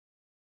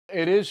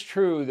It is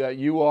true that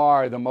you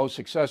are the most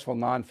successful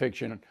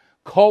nonfiction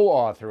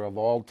co-author of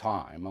all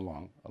time,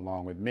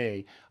 along with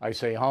me. I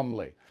say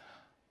humbly.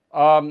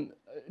 Um,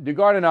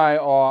 Dugard and I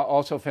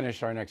also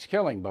finished our next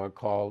killing book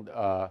called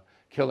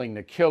 "Killing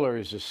the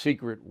Killers: A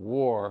Secret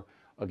War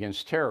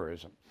Against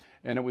Terrorism,"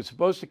 and it was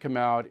supposed to come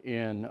out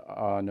in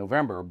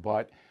November,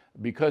 but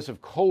because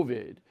of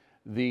COVID,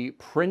 the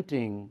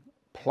printing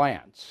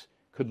plants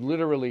could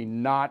literally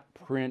not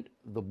print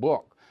the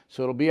book,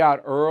 so it'll be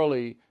out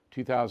early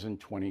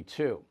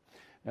 2022.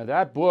 Now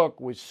that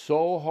book was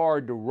so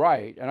hard to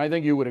write, and I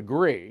think you would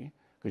agree,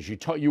 because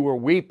you were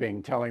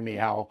weeping telling me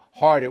how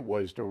hard it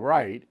was to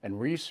write and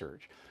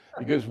research,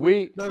 because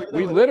we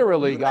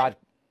literally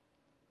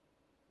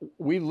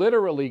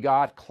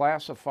got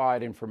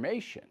classified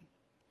information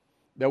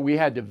that we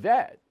had to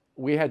vet.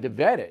 We had to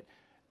vet it.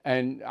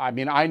 And I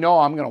mean, I know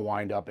I'm going to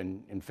wind up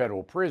in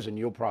federal prison.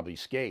 You'll probably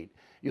skate.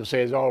 You'll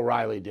say, oh,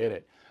 Riley did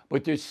it.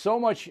 But there's so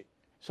much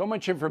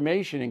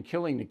information in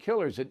Killing the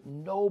Killers that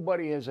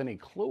nobody has any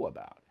clue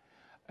about.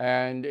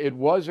 And it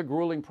was a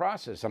grueling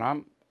process. And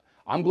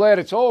I'm glad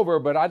it's over,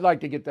 but I'd like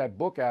to get that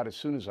book out as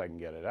soon as I can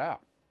get it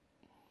out.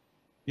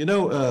 You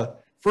know,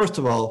 first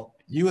of all,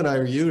 you and I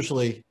are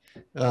usually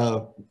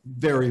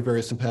very,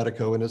 very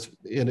simpatico,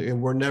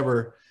 and we're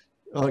never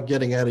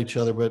getting at each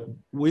other. But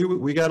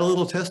we got a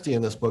little testy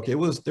in this book. There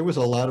was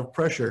a lot of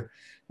pressure,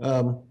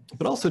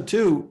 but also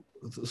too,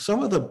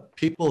 some of the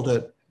people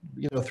that,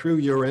 you know, through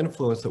your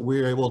influence that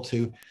we were able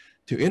to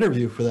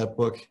interview for that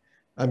book.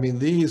 I mean,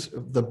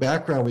 the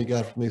background we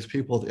got from these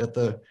people at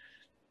the,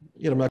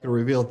 you know, I'm not going to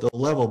reveal the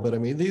level, but I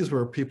mean, these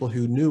were people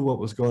who knew what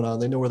was going on.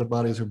 They know where the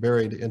bodies are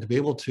buried, and to be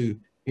able to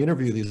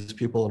interview these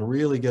people and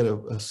really get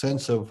a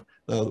sense of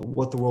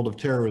what the world of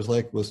terror is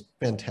like was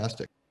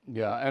fantastic.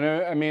 Yeah, and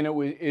I mean,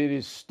 it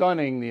is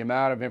stunning the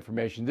amount of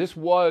information. This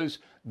was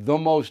the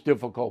most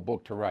difficult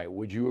book to write.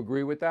 Would you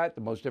agree with that?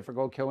 The most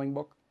difficult killing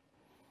book?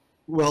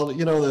 Well,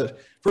 you know,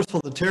 first of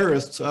all, the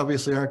terrorists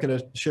obviously aren't going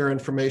to share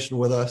information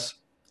with us.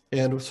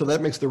 And so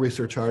that makes the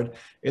research hard.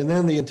 And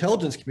then the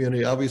intelligence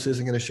community obviously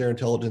isn't going to share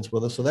intelligence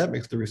with us. So that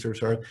makes the research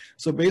hard.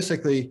 So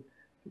basically,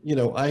 you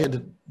know, I had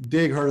to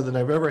dig harder than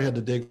I've ever had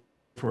to dig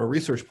from a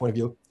research point of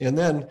view. And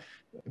then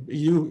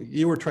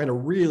you were trying to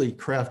really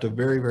craft a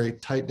very, very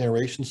tight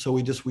narration. So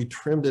we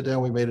trimmed it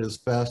down. We made it as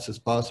fast as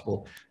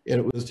possible. And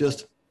it was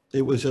just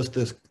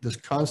this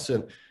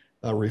constant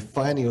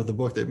refining of the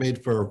book that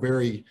made for a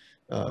very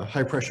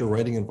high pressure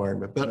writing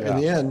environment. But in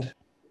the end,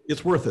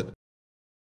 it's worth it.